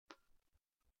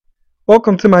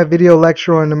Welcome to my video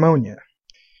lecture on pneumonia.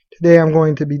 Today I'm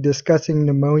going to be discussing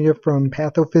pneumonia from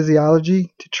pathophysiology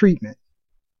to treatment.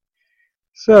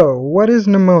 So, what is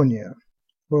pneumonia?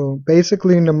 Well,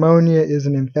 basically pneumonia is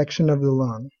an infection of the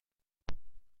lung.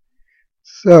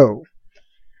 So,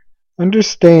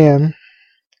 understand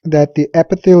that the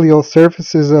epithelial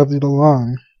surfaces of the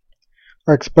lung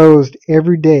are exposed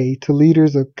every day to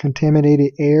liters of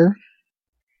contaminated air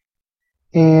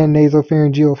and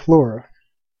nasopharyngeal flora.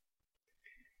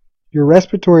 Your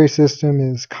respiratory system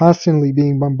is constantly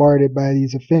being bombarded by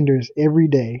these offenders every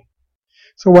day.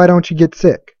 So why don't you get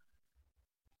sick?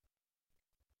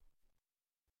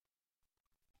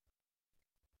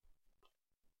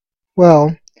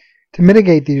 Well, to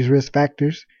mitigate these risk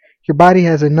factors, your body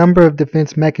has a number of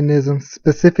defense mechanisms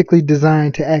specifically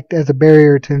designed to act as a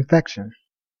barrier to infection.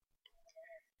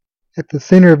 At the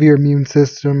center of your immune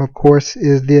system, of course,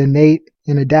 is the innate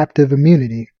and adaptive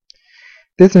immunity.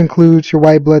 This includes your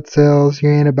white blood cells,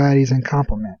 your antibodies, and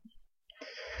complement.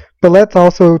 But let's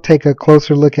also take a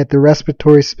closer look at the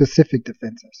respiratory specific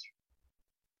defenses.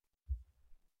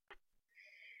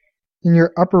 In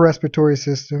your upper respiratory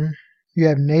system, you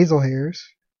have nasal hairs.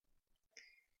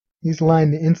 These line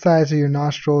the insides of your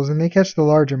nostrils and they catch the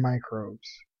larger microbes.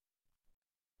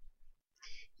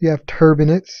 You have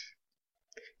turbinates.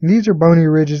 And these are bony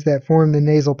ridges that form the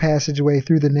nasal passageway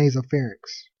through the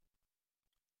nasopharynx.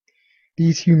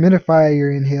 These humidify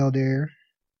your inhaled air.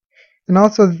 And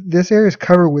also, this air is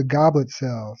covered with goblet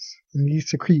cells, and these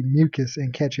secrete mucus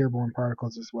and catch airborne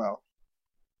particles as well.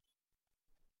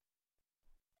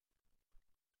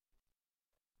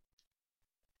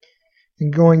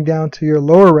 And going down to your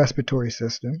lower respiratory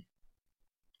system,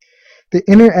 the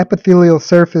inner epithelial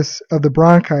surface of the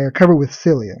bronchi are covered with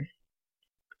cilia.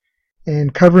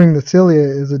 And covering the cilia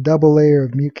is a double layer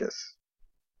of mucus.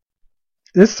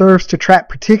 This serves to trap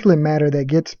particulate matter that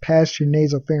gets past your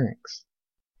nasopharynx.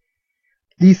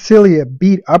 These cilia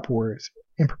beat upwards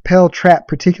and propel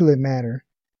trapped particulate matter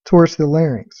towards the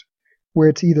larynx, where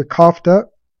it's either coughed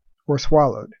up or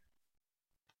swallowed.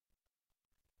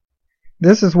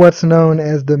 This is what's known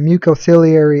as the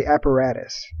mucociliary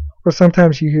apparatus, or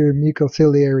sometimes you hear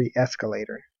mucociliary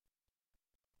escalator.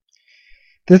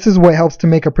 This is what helps to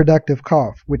make a productive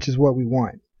cough, which is what we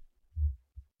want.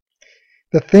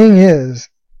 The thing is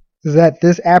that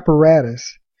this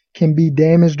apparatus can be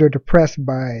damaged or depressed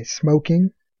by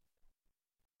smoking,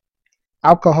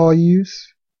 alcohol use,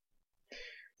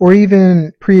 or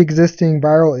even pre-existing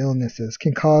viral illnesses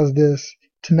can cause this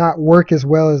to not work as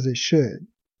well as it should.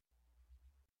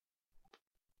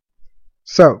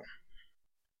 So,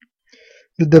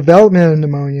 the development of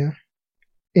pneumonia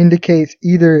indicates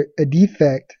either a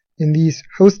defect in these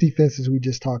host defenses we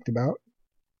just talked about,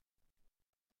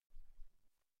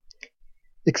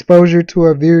 exposure to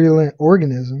a virulent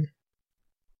organism,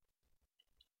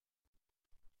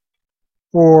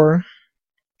 or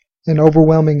an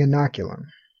overwhelming inoculum.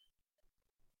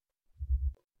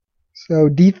 So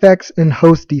defects in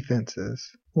host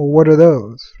defenses. Well, what are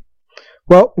those?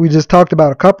 Well, we just talked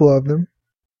about a couple of them.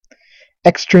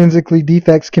 Extrinsically,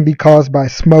 defects can be caused by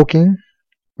smoking,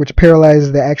 which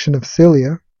paralyzes the action of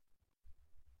cilia.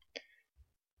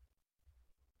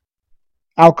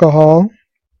 Alcohol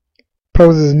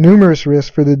poses numerous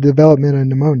risks for the development of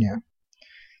pneumonia,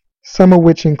 some of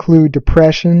which include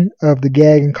depression of the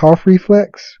gag and cough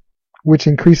reflex, which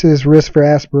increases risk for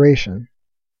aspiration.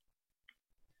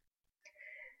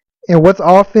 And what's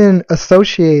often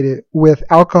associated with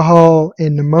alcohol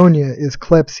and pneumonia is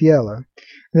Klebsiella.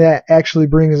 That actually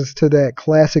brings us to that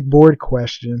classic board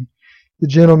question.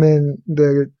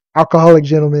 The alcoholic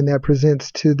gentleman that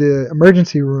presents to the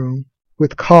emergency room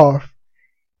with cough,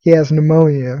 he has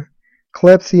pneumonia.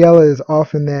 Klebsiella is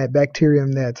often that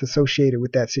bacterium that's associated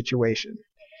with that situation.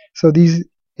 So these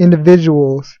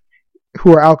individuals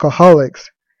who are alcoholics,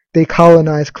 they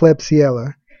colonize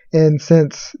Klebsiella, and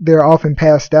since they're often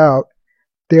passed out,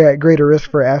 they're at greater risk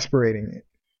for aspirating it.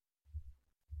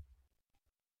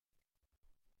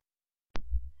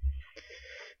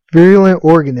 Virulent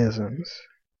organisms.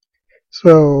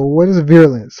 So what is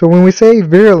virulence? So when we say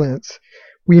virulence,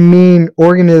 we mean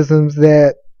organisms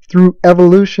that through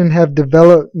evolution have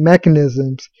developed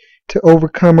mechanisms to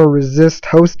overcome or resist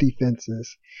host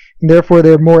defenses, and therefore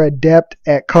they're more adept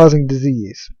at causing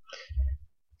disease.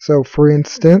 So for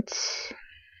instance,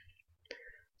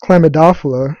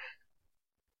 Chlamydophila,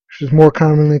 which is more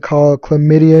commonly called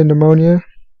chlamydia pneumonia,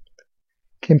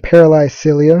 can paralyze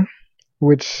cilia,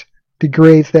 which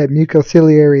degrades that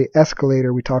mucociliary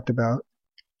escalator we talked about.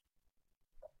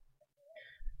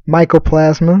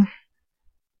 Mycoplasma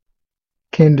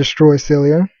can destroy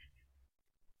cilia.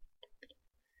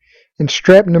 And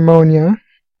strep pneumonia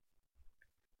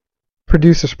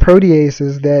produces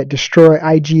proteases that destroy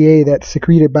IgA that's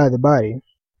secreted by the body.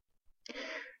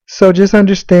 So just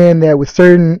understand that with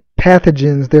certain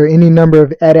pathogens, there are any number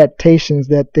of adaptations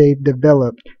that they've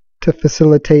developed to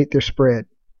facilitate their spread.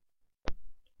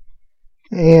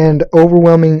 And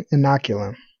overwhelming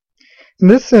inoculum. And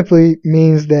this simply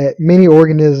means that many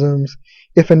organisms,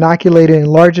 if inoculated in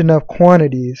large enough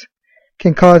quantities,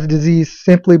 can cause disease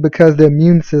simply because the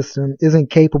immune system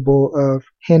isn't capable of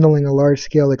handling a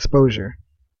large-scale exposure.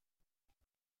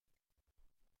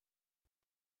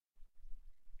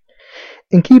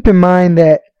 And keep in mind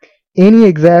that any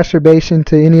exacerbation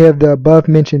to any of the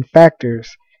above-mentioned factors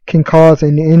can cause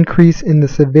an increase in the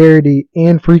severity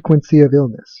and frequency of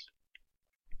illness.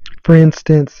 For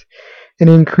instance, an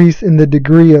increase in the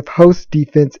degree of host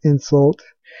defense insult,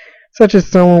 such as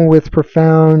someone with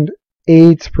profound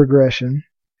AIDS progression.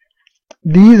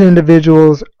 These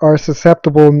individuals are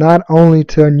susceptible not only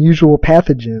to unusual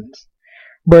pathogens,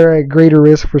 but are at greater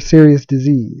risk for serious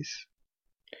disease.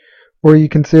 Or you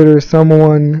consider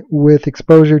someone with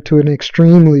exposure to an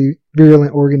extremely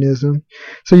virulent organism.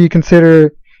 So you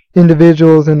consider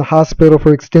individuals in the hospital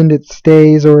for extended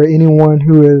stays or anyone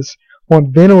who is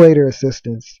on ventilator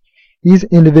assistance. These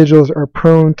individuals are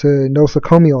prone to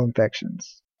nosocomial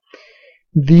infections.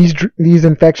 These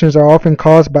infections are often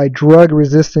caused by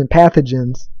drug-resistant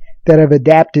pathogens that have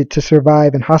adapted to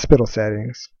survive in hospital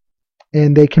settings,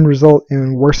 and they can result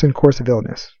in worsened course of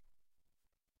illness.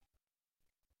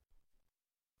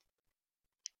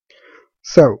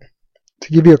 So,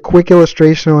 to give you a quick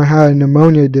illustration on how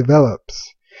pneumonia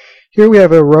develops, here we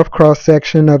have a rough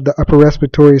cross-section of the upper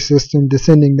respiratory system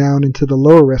descending down into the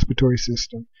lower respiratory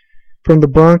system, from the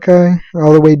bronchi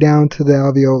all the way down to the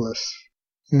alveolus.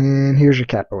 And here's your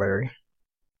capillary.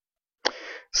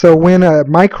 So when a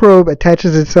microbe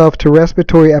attaches itself to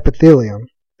respiratory epithelium,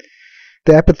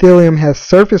 the epithelium has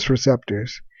surface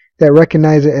receptors that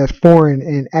recognize it as foreign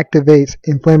and activates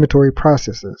inflammatory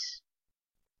processes.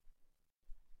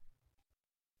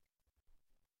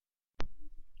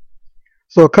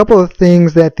 So a couple of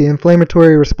things that the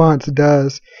inflammatory response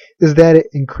does is that it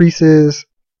increases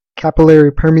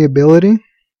capillary permeability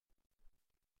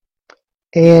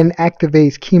and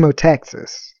activates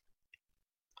chemotaxis.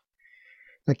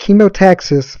 Now,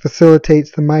 chemotaxis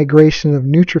facilitates the migration of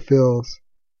neutrophils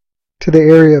to the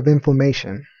area of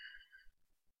inflammation.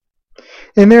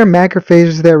 And there are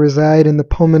macrophages that reside in the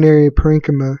pulmonary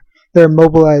parenchyma that are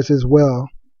mobilized as well.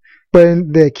 But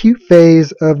in the acute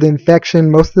phase of the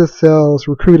infection, most of the cells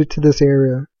recruited to this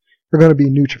area are going to be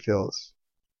neutrophils.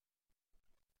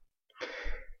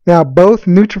 Now, both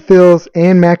neutrophils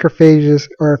and macrophages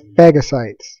are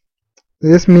phagocytes.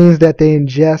 This means that they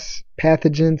ingest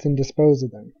pathogens and dispose of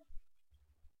them.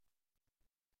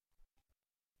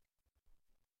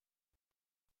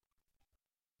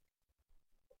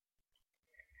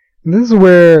 And this is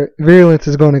where virulence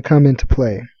is going to come into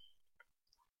play.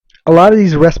 A lot of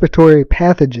these respiratory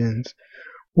pathogens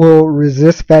will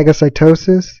resist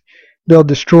phagocytosis, they'll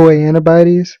destroy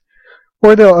antibodies,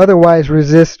 or they'll otherwise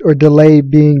resist or delay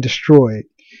being destroyed,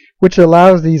 which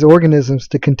allows these organisms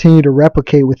to continue to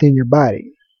replicate within your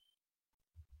body.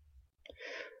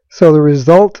 So the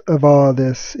result of all of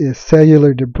this is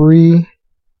cellular debris,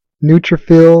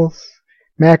 neutrophils,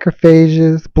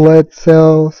 macrophages, blood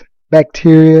cells,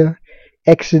 bacteria,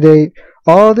 exudate.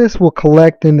 All this will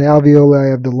collect in the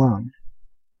alveoli of the lung.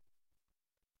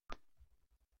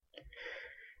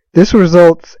 This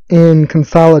results in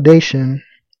consolidation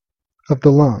of the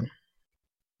lung.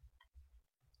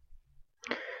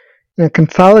 Now,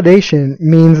 consolidation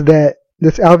means that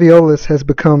this alveolus has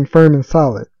become firm and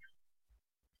solid.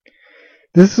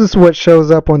 This is what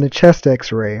shows up on the chest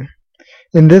x-ray,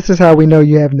 and this is how we know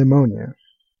you have pneumonia.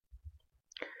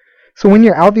 So when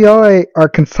your alveoli are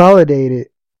consolidated,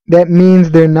 that means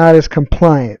they're not as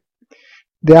compliant.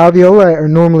 The alveoli are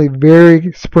normally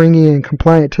very springy and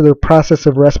compliant to the process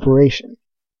of respiration.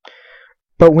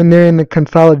 But when they're in the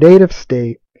consolidative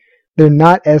state, they're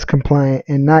not as compliant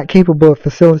and not capable of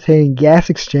facilitating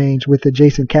gas exchange with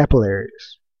adjacent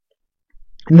capillaries.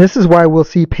 And this is why we'll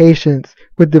see patients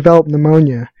with developed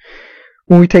pneumonia.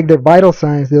 When we take their vital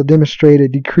signs, they'll demonstrate a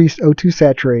decreased O2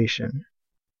 saturation.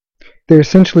 They're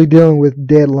essentially dealing with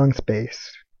dead lung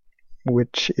space,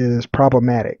 which is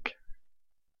problematic.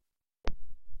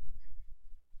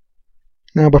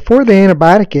 Now, before the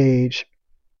antibiotic age,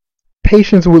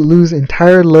 patients would lose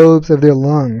entire lobes of their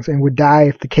lungs and would die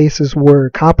if the cases were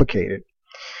complicated.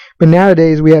 But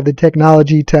nowadays, we have the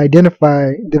technology to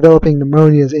identify developing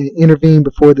pneumonias and intervene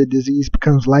before the disease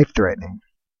becomes life-threatening.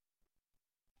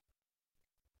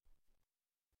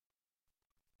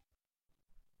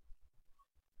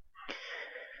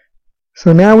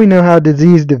 So now we know how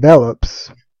disease develops.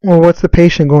 Well, what's the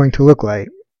patient going to look like?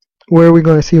 What are we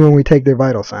going to see when we take their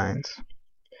vital signs?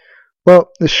 Well,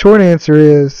 the short answer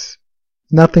is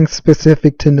nothing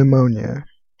specific to pneumonia.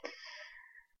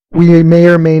 We may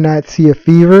or may not see a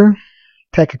fever,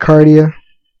 tachycardia,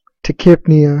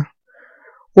 tachypnea,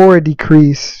 or a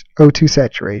decreased O2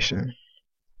 saturation.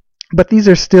 But these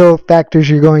are still factors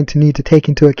you're going to need to take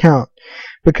into account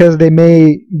because they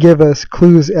may give us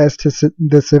clues as to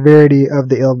the severity of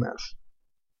the illness.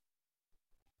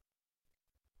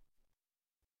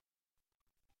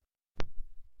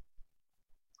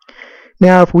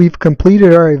 Now, if we've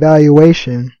completed our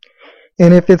evaluation,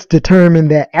 and if it's determined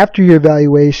that after your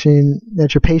evaluation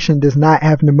that your patient does not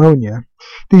have pneumonia,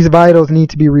 these vitals need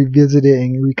to be revisited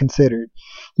and reconsidered.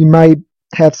 You might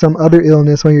have some other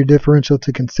illness on your differential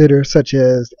to consider, such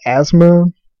as asthma,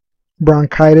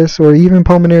 bronchitis, or even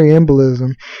pulmonary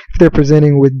embolism if they're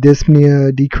presenting with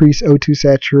dyspnea, decreased O2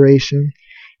 saturation,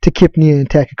 tachypnea, and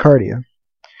tachycardia.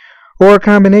 Or a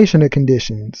combination of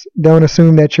conditions. Don't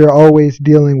assume that you're always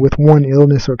dealing with one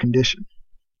illness or condition.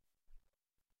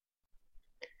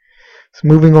 So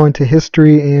moving on to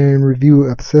history and review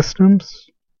of systems.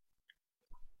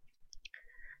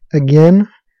 Again,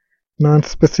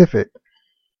 nonspecific.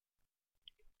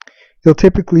 You'll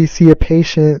typically see a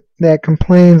patient that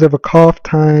complains of a cough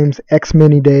times X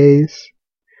many days.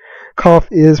 Cough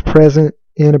is present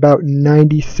in about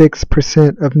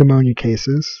 96% of pneumonia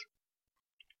cases.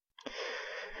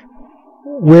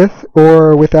 With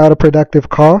or without a productive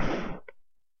cough,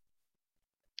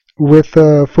 with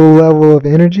a full level of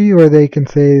energy, or they can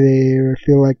say they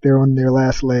feel like they're on their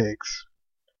last legs.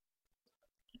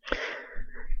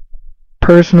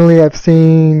 Personally, I've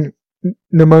seen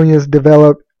pneumonias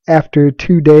develop after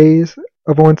 2 days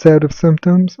of onset of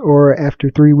symptoms or after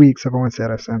 3 weeks of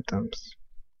onset of symptoms.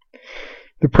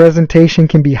 The presentation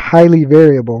can be highly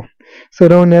variable, so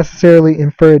don't necessarily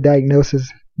infer a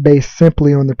diagnosis based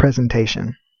simply on the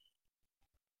presentation.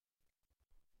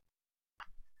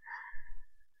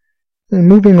 And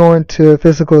moving on to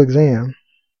physical exam.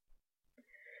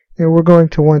 And we're going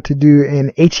to want to do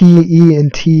an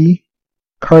HEENT,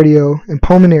 cardio, and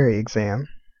pulmonary exam.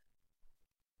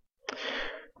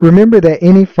 Remember that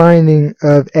any finding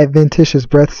of adventitious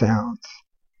breath sounds,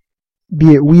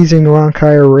 be it wheezing,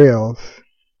 rhonchi, or rales,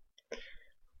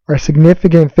 are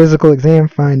significant physical exam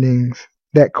findings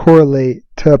that correlate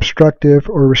to obstructive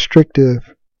or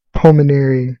restrictive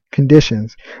pulmonary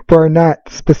conditions, but are not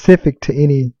specific to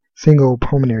any single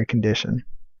pulmonary condition.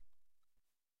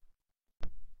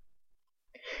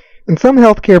 And some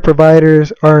healthcare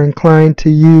providers are inclined to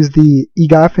use the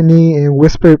egophony and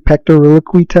whispered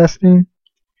pectoriliquy testing.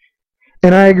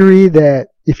 And I agree that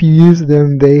if you use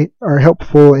them, they are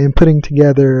helpful in putting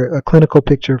together a clinical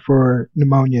picture for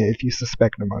pneumonia if you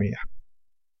suspect pneumonia.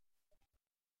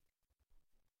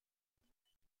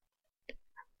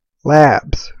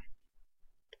 Labs.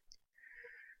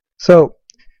 So,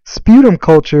 sputum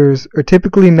cultures are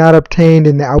typically not obtained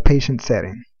in the outpatient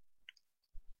setting.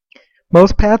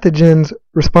 Most pathogens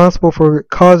responsible for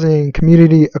causing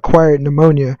community-acquired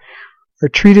pneumonia are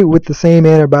treated with the same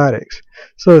antibiotics,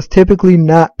 so it's typically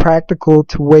not practical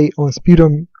to wait on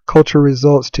sputum culture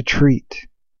results to treat.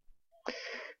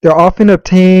 They're often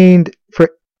obtained for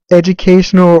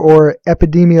educational or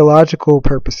epidemiological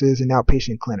purposes in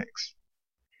outpatient clinics.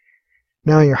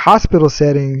 Now, in your hospital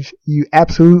settings, you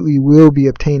absolutely will be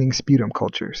obtaining sputum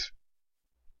cultures.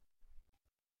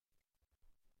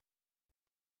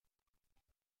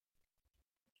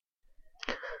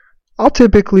 I'll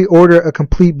typically order a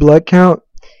complete blood count,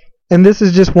 and this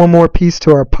is just one more piece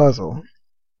to our puzzle.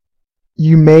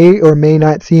 You may or may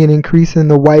not see an increase in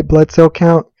the white blood cell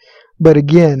count, but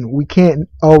again, we can't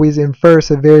always infer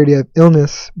severity of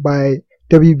illness by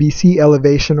WBC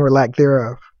elevation or lack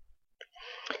thereof.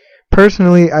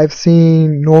 Personally, I've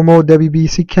seen normal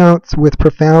WBC counts with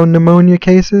profound pneumonia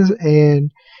cases and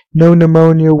no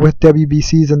pneumonia with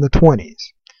WBCs in the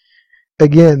 20s.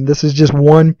 Again, this is just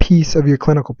one piece of your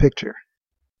clinical picture.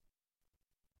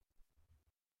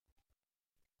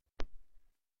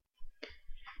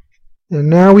 And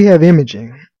now we have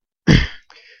imaging.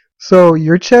 So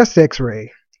your chest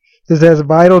x-ray is as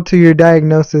vital to your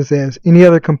diagnosis as any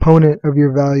other component of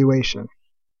your evaluation.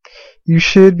 You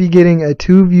should be getting a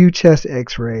 2-view chest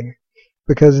x-ray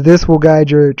because this will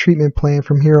guide your treatment plan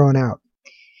from here on out.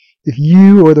 If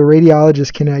you or the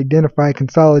radiologist can identify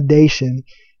consolidation,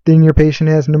 then your patient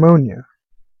has pneumonia.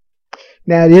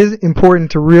 Now, it is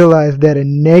important to realize that a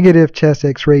negative chest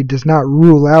x-ray does not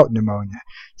rule out pneumonia.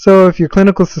 So if your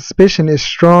clinical suspicion is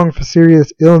strong for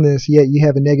serious illness, yet you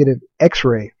have a negative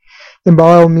x-ray, then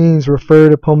by all means refer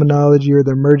to pulmonology or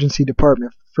the emergency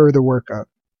department for further workup.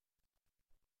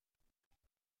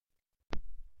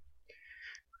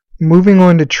 Moving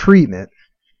on to treatment.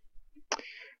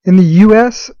 In the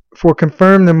U.S., for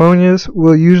confirmed pneumonias,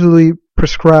 we'll usually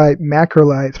prescribe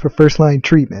macrolides for first-line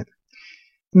treatment.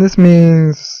 And this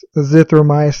means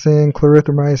azithromycin,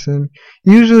 clarithromycin.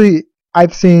 Usually,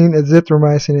 I've seen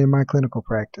azithromycin in my clinical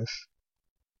practice.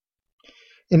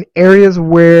 In areas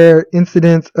where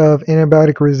incidence of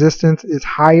antibiotic resistance is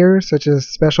higher, such as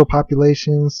special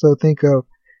populations, so think of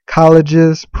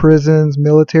colleges, prisons,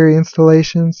 military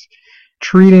installations,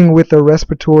 treating with a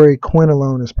respiratory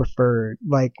quinolone is preferred,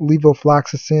 like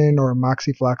levofloxacin or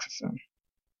moxifloxacin.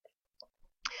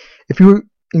 If you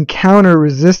encounter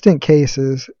resistant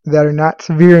cases that are not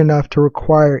severe enough to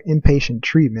require inpatient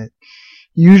treatment,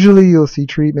 usually you'll see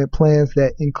treatment plans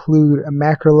that include a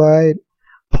macrolide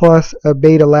plus a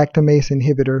beta-lactamase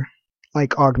inhibitor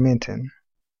like Augmentin.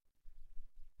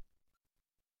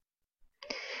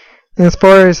 And as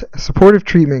far as supportive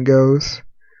treatment goes,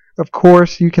 of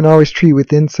course, you can always treat with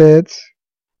NSAIDs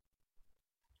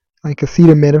like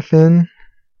acetaminophen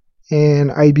and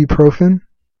ibuprofen,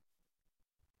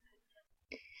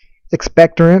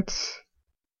 expectorants,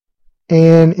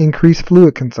 and increased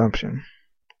fluid consumption.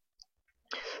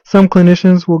 Some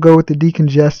clinicians will go with the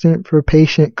decongestant for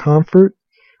patient comfort,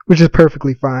 which is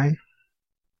perfectly fine.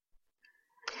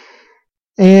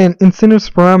 And incentive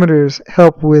spirometers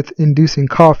help with inducing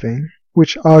coughing,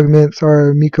 which augments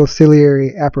our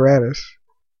mucociliary apparatus.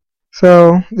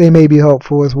 So they may be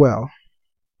helpful as well.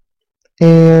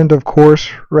 And of course,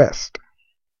 rest.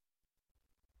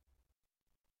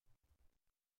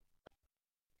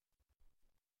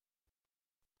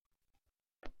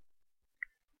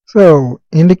 So,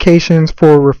 indications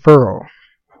for referral.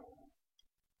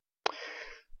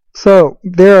 So,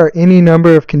 there are any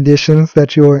number of conditions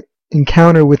that you'll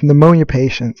encounter with pneumonia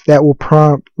patients that will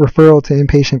prompt referral to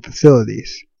inpatient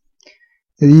facilities.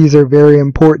 These are very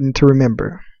important to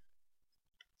remember.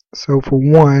 So, for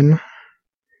one,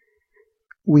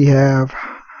 we have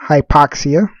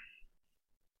hypoxia,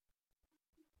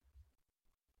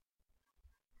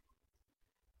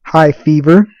 high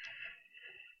fever,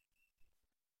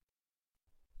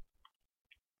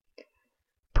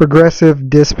 progressive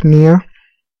dyspnea,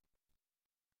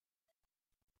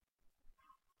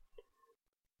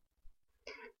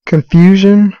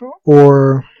 confusion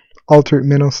or altered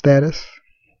mental status,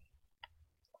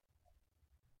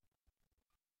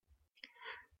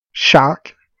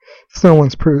 shock. If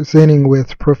someone's presenting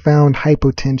with profound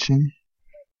hypotension,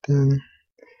 then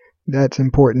that's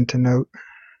important to note.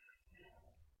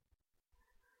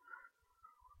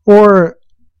 Or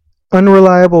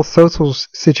unreliable social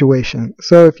situation.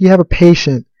 So if you have a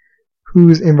patient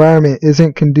whose environment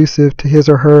isn't conducive to his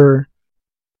or her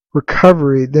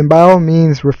recovery, then by all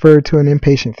means refer to an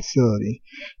inpatient facility.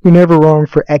 You're never wrong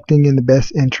for acting in the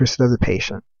best interest of the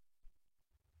patient.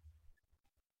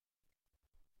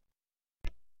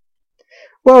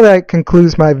 Well, that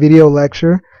concludes my video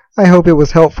lecture. I hope it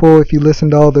was helpful if you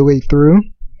listened all the way through.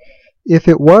 If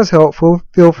it was helpful,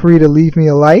 feel free to leave me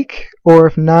a like, or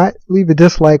if not, leave a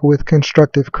dislike with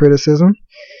constructive criticism.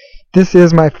 This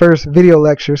is my first video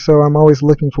lecture, so I'm always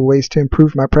looking for ways to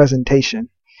improve my presentation.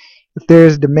 If there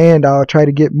is demand, I'll try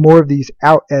to get more of these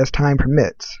out as time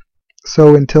permits.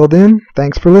 So until then,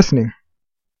 thanks for listening.